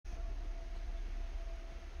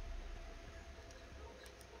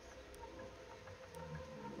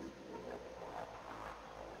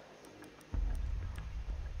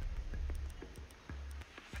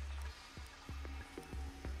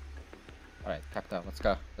Alright, Capital, let's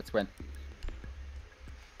go. Let's win.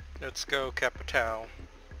 Let's go, Capital.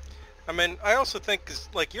 I mean, I also think,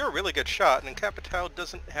 like, you're a really good shot, and Capital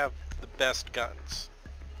doesn't have the best guns.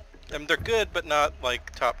 I mean, they're good, but not,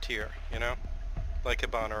 like, top tier, you know? Like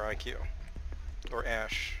Iban or IQ. Or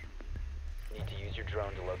Ash. Need to use your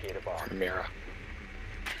drone to locate a bomb. Mira.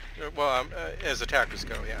 Well, as attackers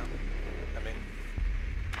go, yeah. I mean,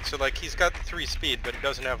 so, like, he's got the 3 speed, but he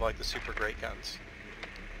doesn't have, like, the super great guns.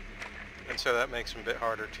 And so that makes him a bit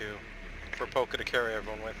harder for Polka to carry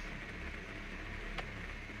everyone with.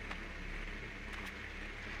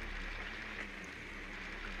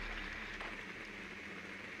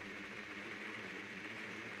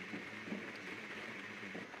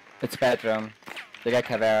 It's bedroom. They got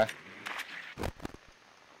Caveira.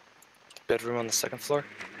 Bedroom on the 2nd floor?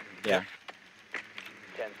 Yeah.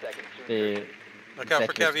 10 seconds to The insertion. Look out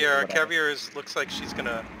for executives or Caviar. whatever. Caviar looks like she's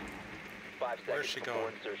gonna... 5 seconds Where's she before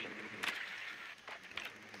going? insertion.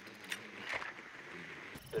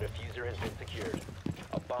 The diffuser has been secured.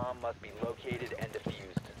 A bomb must be located and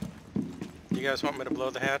defused. You guys want me to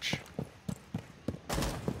blow the hatch?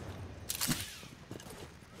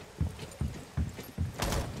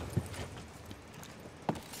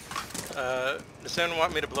 Does anyone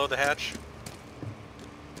want me to blow the hatch?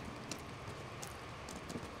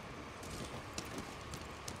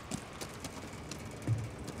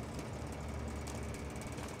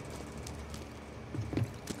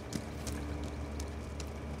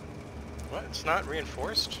 What? It's not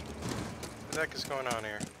reinforced? What the heck is going on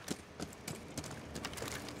here?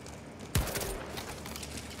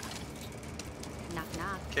 Knock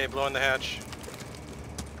knock. Okay, blowing the hatch.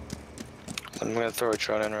 I'm gonna throw a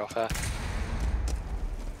drone in real fast.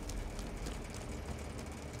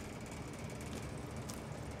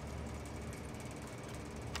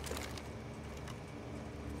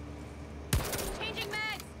 Changing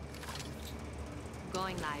meds.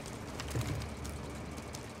 Going live.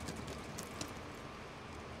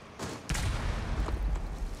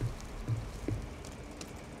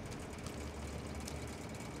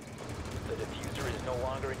 The diffuser is no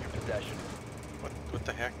longer in your possession. What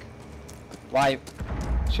the heck? Why?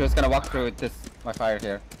 She was gonna walk through this my fire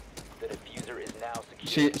here. The diffuser is now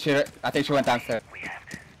secured. I think she went downstairs.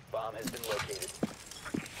 Bomb has been located.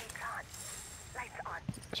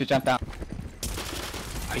 She jumped down.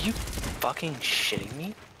 Are you fucking shitting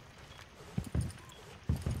me?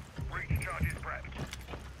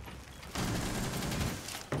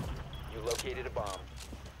 You located a bomb.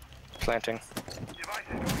 Planting.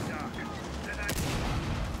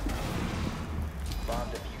 Bomb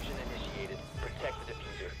diffusion initiated. Protect the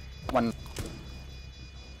diffuser. One.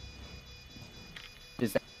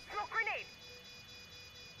 Is that?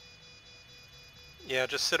 Yeah,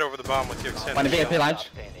 just sit over the bomb with your extended One shield. VIP launch.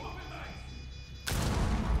 Outstanding.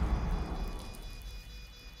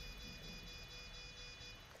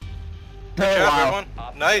 Good job, Wow. everyone.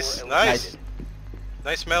 Op Nice, 4 nice. eliminated.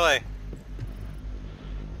 Nice melee.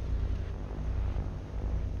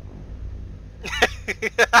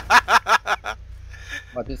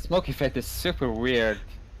 But the smoke effect is super weird.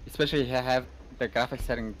 Especially if you have the graphics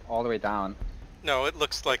setting all the way down. No, it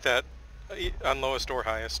looks like that on lowest or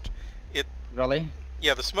highest. Really?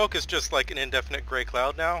 Yeah, the smoke is just like an indefinite gray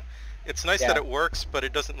cloud now. It's nice Yeah. that it works, but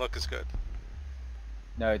it doesn't look as good.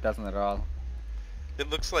 No, it doesn't at all. It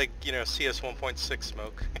looks like, you know, CS 1.6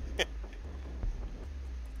 smoke.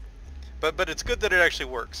 but it's good that it actually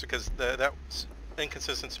works, because that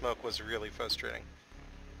inconsistent smoke was really frustrating.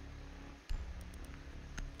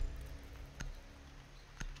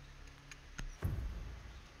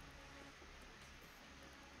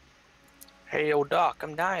 Hey, yo, Doc,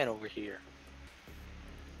 I'm dying over here.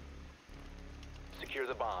 Secure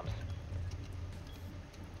the bombs.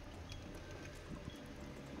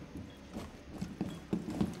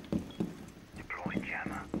 Deploying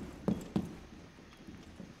jammer.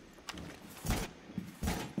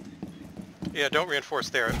 Yeah, don't reinforce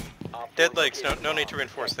there. Op Dead 4 legs, no located need to bomb.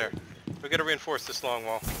 reinforce there. We gotta reinforce this long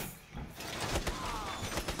wall.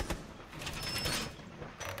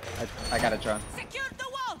 I got a drone. Secure the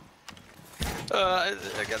wall. I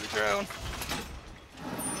got the drone.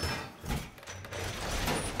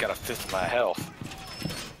 Got a fifth of my health.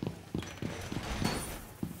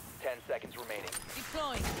 10 seconds remaining.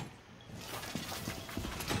 Deploying.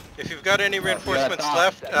 If you've got any reinforcements yeah,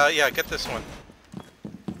 left, yeah, get this one.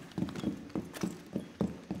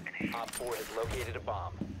 Op 4 has located a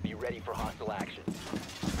bomb. Be ready for hostile action.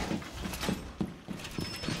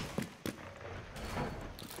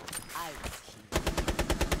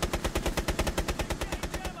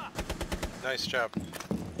 Nice job.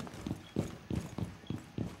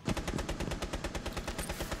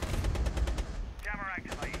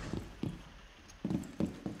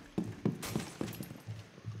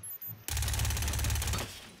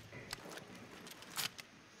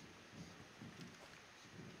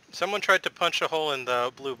 Someone tried to punch a hole in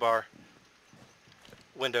the blue bar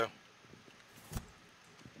window.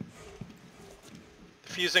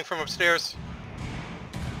 Fusing from upstairs.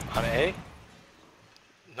 On A?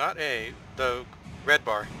 Not A, the red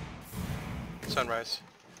bar. Sunrise.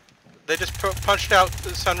 They just punched out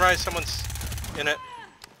the Sunrise. Someone's in it.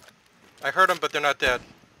 I heard them, but they're not dead.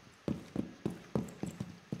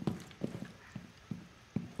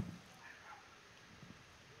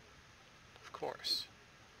 Of course.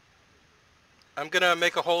 I'm gonna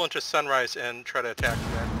make a hole into Sunrise and try to attack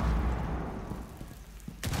them there.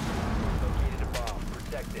 Located a bomb.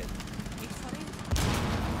 Protect it.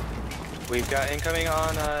 We've got incoming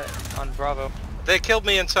on Bravo. They killed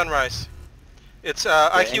me in Sunrise. It's Yeah,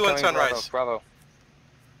 IQ and incoming Sunrise. Bravo.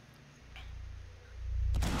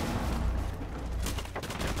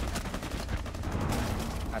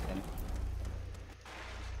 Nothing.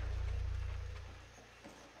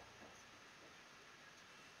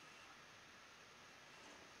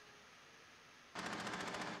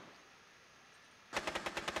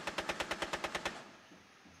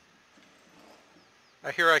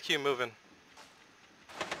 I hear IQ moving.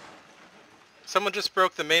 Someone just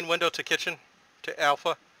broke the main window to kitchen, to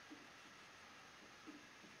Alpha.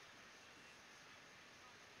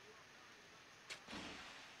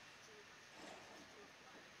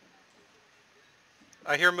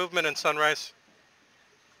 I hear movement in Sunrise.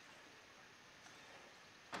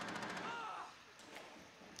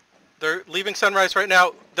 They're leaving Sunrise right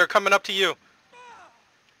now. They're coming up to you.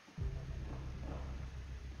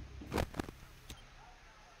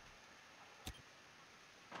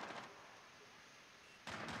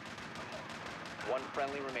 One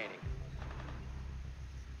friendly remaining.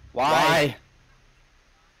 Why?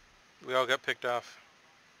 We all got picked off.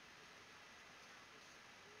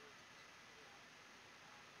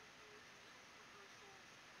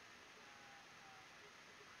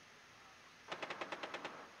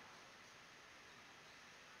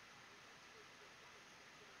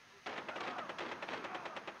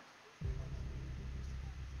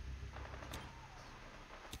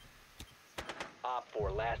 Op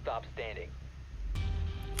 4, last stop standing.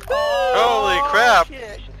 Holy crap!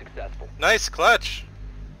 Mission successful. Nice clutch.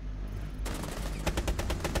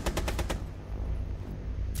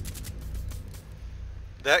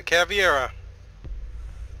 That Caviera.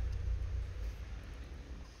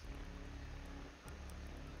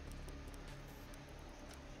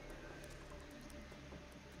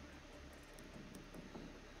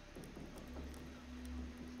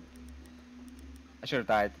 I should have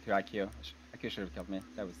died to IQ. IQ should have killed me.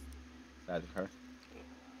 That was bad of her.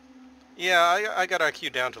 Yeah, I got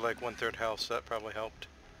IQ down to like 1/3 health, so that probably helped.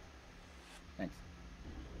 Thanks.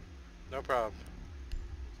 No problem.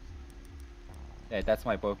 Yeah, that's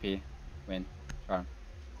my Bopi win. Charm.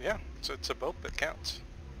 Yeah, so it's a boat that counts.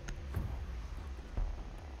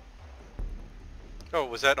 Oh,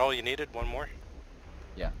 was that all you needed? One more?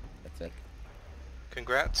 Yeah, that's it.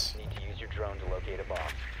 Congrats. Need to use your drone to locate a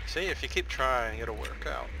bomb. See, if you keep trying, it'll work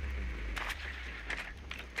out.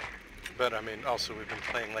 But, I mean, also we've been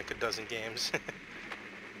playing like a dozen games.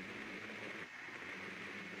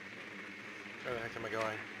 Where the heck am I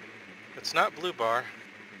going? It's not Blue Bar.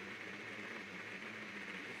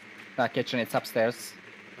 Not kitchen, it's upstairs.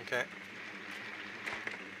 Okay.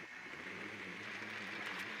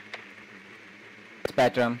 It's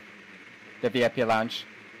bedroom. The VIP lounge.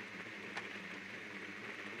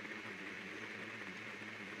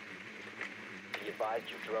 Be advised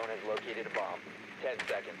your drone has located a bomb. 10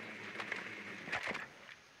 seconds.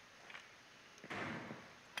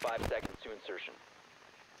 5 seconds to insertion.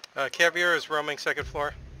 Caviar is roaming second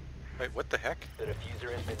floor. Wait, what the heck? The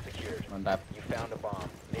diffuser has been secured. On that. You found a bomb.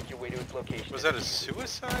 Make your way to its location. Was and that a defuse it.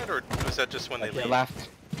 suicide, or was that just when they He leave? left.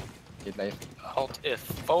 He left. Alt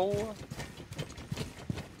F4.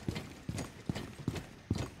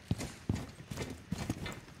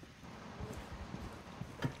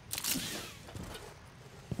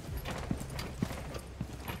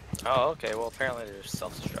 Oh, okay. Well, apparently they're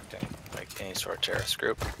self-destructing, like any sort of terrorist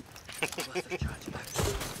group.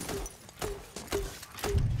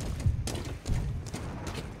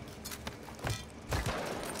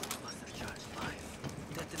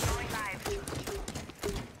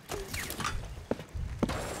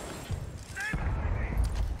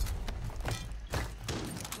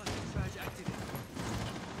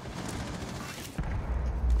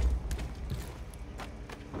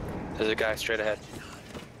 There's a guy straight ahead.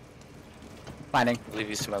 Finding. I believe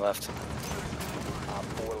he's to my left. Op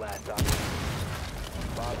 4 last op.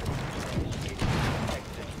 Bomb initiated.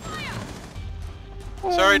 Exit.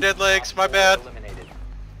 Sorry, dead legs, my bad. Eliminated.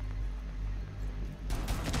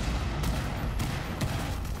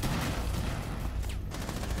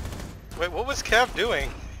 is Cav doing?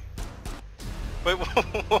 Wait,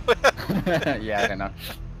 what? Yeah, I don't know.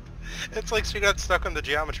 It's like she got stuck on the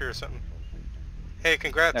geometry or something. Hey, No,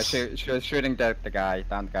 congrats. she was shooting the guy,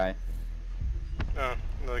 down guy. Oh,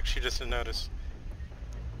 like she just didn't notice.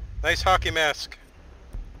 Nice hockey mask.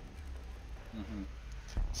 Hmm.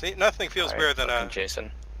 See, nothing feels better than a fucking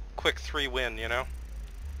Jason. quick 3 win, you know?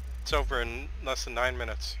 It's over in less than 9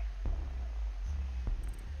 minutes.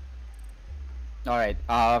 All right.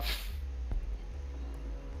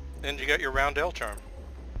 And you got your round L charm.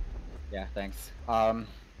 Yeah, thanks.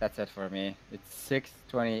 That's it for me. It's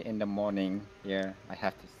 6:20 in the morning here. I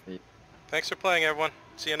have to sleep. Thanks for playing, everyone.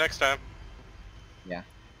 See you next time. Yeah.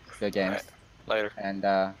 Good games. Alright, later.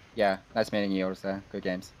 And yeah, nice meeting you also. Good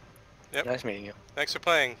games. Yep. Nice meeting you. Thanks for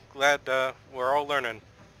playing. Glad we're all learning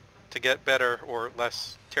to get better or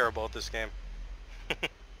less terrible at this game.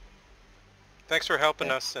 Thanks for helping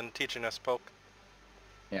Yeah. us and teaching us, Poke.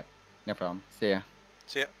 Yep. No problem. See ya.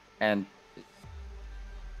 See ya. And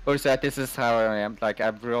also, this is how I am. Like, I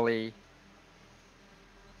really